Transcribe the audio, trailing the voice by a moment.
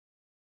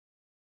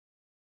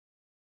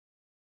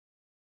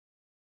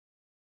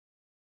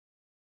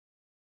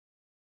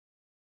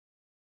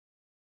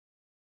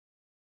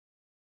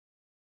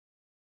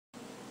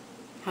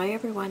Hi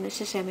everyone,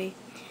 this is Emmy.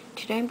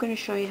 Today I'm going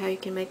to show you how you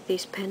can make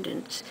these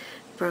pendants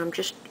from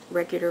just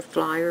regular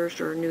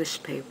flyers or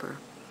newspaper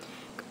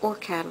or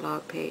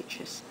catalog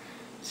pages.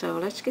 So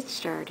let's get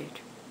started.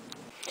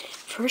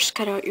 First,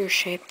 cut out your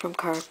shape from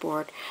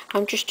cardboard.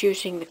 I'm just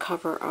using the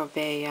cover of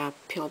a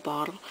pill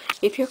bottle.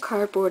 If your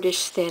cardboard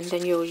is thin,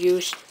 then you'll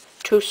use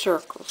 2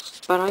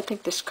 circles, but I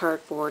think this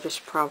cardboard is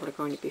probably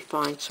going to be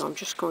fine, so I'm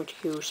just going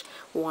to use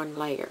 1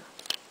 layer.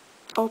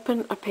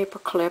 Open a paper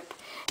clip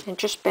and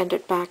just bend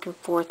it back and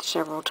forth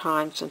several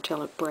times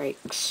until it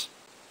breaks.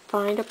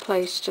 Find a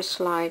place to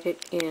slide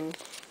it in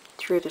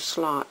through the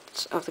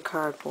slots of the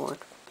cardboard.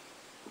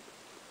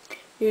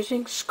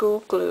 Using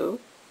school glue,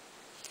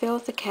 fill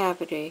the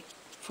cavity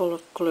full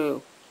of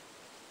glue.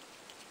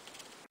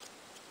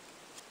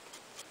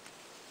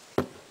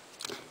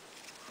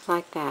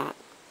 Like that.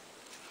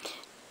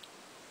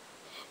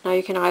 Now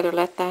you can either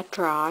let that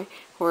dry,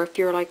 or if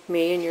you're like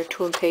me and you're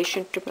too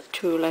impatient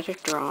to let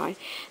it dry,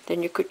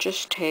 then you could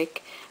just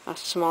take a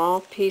small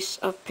piece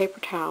of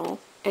paper towel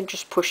and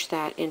just push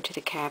that into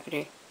the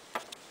cavity.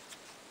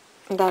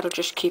 And that'll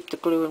just keep the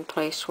glue in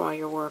place while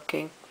you're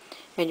working,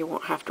 and you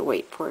won't have to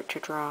wait for it to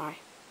dry.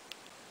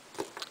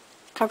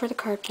 Cover the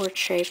cardboard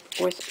shape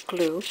with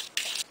glue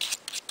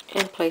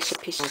and place a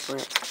piece over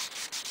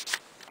it,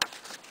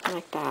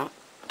 like that.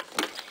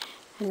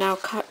 And now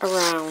cut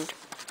around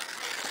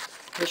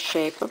the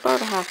shape about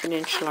 1/2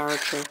 inch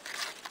larger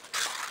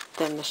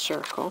than the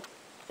circle,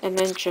 and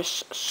then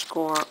just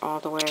score all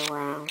the way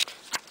around.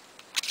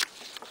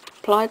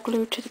 Apply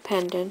glue to the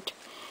pendant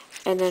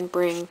and then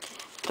bring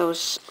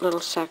those little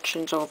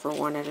sections over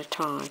one at a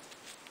time,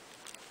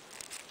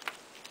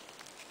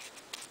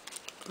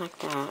 like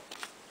that,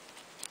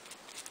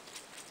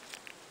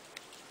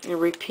 and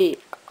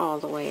repeat all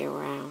the way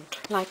around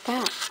like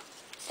that.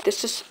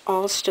 This is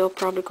all still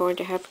probably going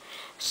to have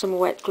some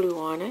wet glue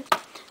on it.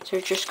 So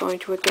you're just going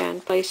to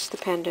again place the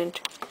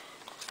pendant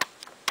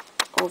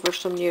over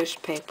some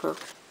newspaper,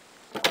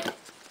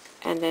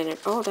 and then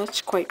oh,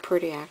 that's quite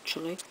pretty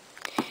actually.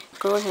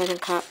 Go ahead and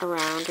cut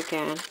around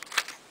again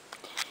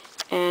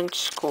and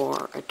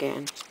score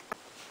again.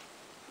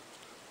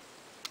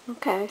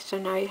 Okay, so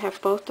now you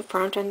have both the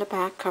front and the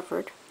back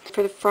covered.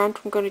 For the front,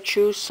 I'm going to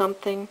choose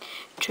something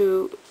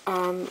to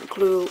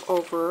glue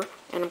over,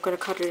 and I'm going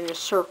to cut it in a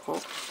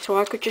circle. So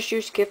I could just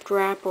use gift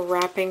wrap or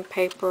wrapping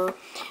paper,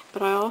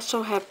 but I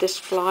also have this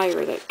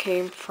flyer that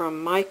came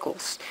from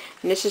Michael's,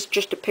 and this is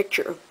just a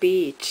picture of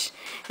beads,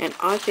 and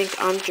I think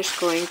I'm just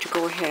going to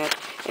go ahead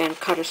and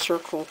cut a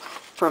circle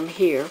from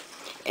here,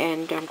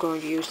 and I'm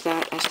going to use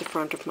that as the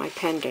front of my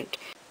pendant.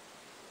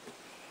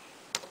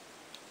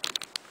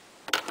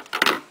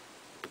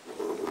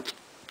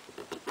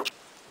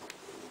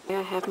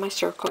 I have my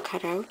circle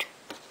cut out,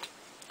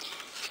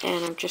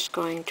 and I'm just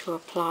going to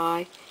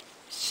apply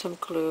some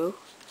glue,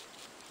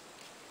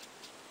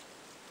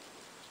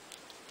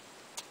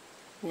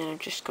 and then I'm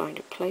just going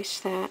to place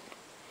that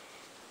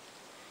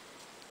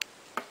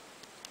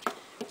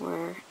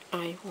where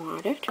I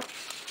want it,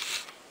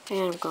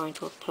 and I'm going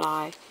to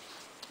apply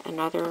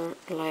another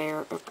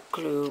layer of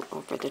glue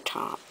over the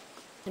top,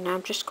 and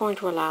I'm just going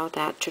to allow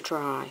that to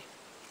dry.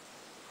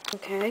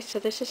 Okay, so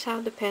this is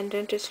how the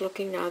pendant is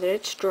looking now that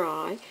it's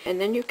dry,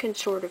 and then you can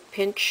sort of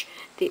pinch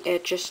the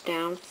edges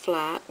down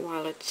flat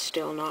while it's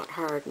still not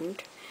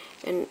hardened,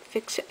 and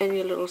fix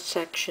any little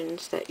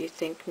sections that you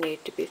think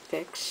need to be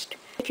fixed.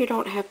 If you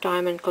don't have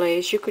diamond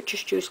glaze, you could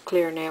just use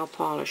clear nail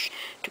polish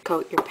to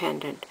coat your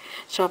pendant.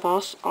 So I've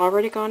also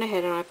already gone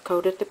ahead and I've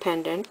coated the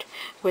pendant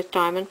with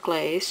diamond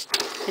glaze,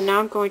 and now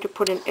I'm going to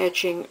put an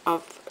edging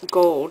of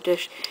gold.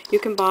 You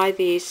can buy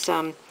these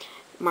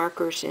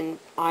markers in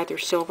either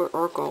silver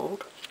or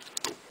gold,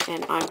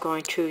 and I'm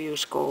going to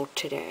use gold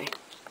today.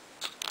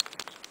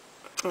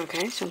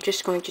 Okay, so I'm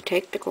just going to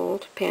take the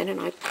gold pen, and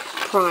I've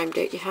primed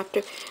it. You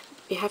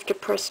have to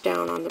press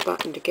down on the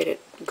button to get it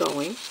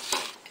going,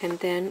 and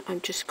then I'm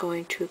just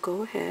going to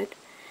go ahead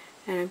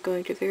and I'm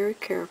going to very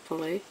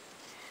carefully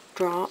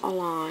draw a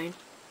line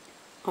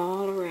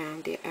all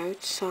around the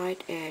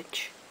outside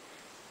edge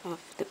of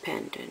the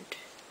pendant.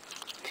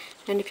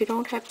 And if you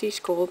don't have these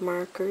gold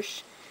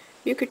markers,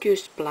 you could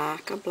use a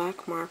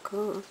black marker,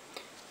 or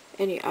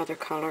any other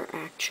color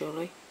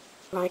actually,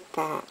 like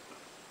that.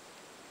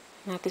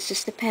 Now this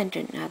is the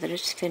pendant now that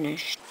it's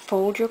finished.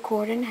 Fold your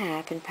cord in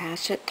half and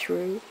pass it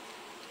through,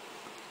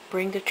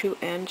 bring the 2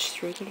 ends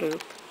through the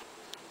loop,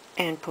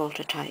 and pull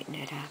to tighten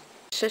it up.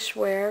 This is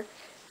where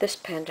this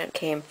pendant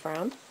came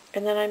from,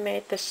 and then I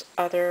made this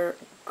other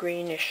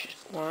greenish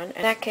one,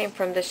 and that came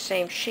from this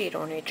same sheet,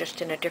 only just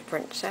in a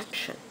different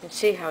section. And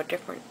see how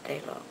different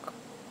they look.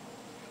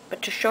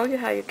 But to show you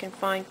how you can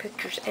find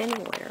pictures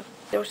anywhere,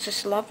 there was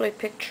this lovely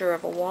picture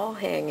of a wall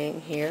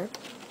hanging here,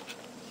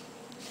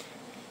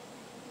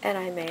 and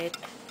I made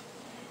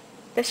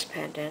this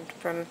pendant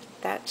from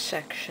that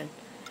section.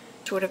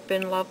 This would have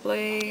been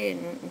lovely,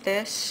 and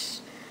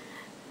this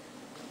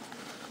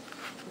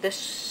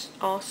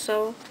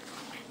also,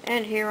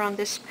 and here on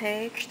this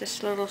page,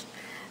 this little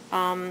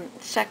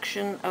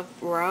section of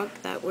rug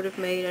that would have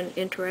made an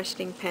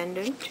interesting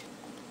pendant.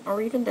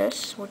 Or even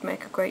this would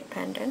make a great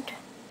pendant.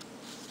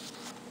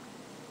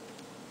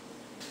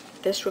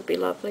 This would be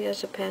lovely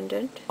as a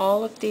pendant.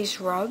 All of these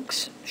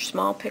rugs,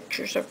 small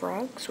pictures of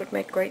rugs, would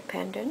make great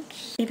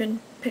pendants. Even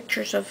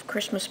pictures of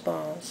Christmas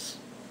balls.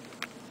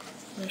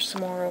 There's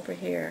some more over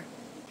here.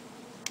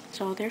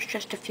 So there's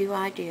just a few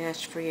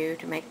ideas for you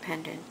to make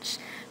pendants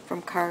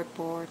from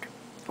cardboard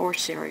or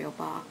cereal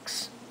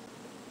box.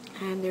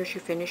 And there's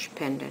your finished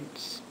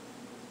pendants.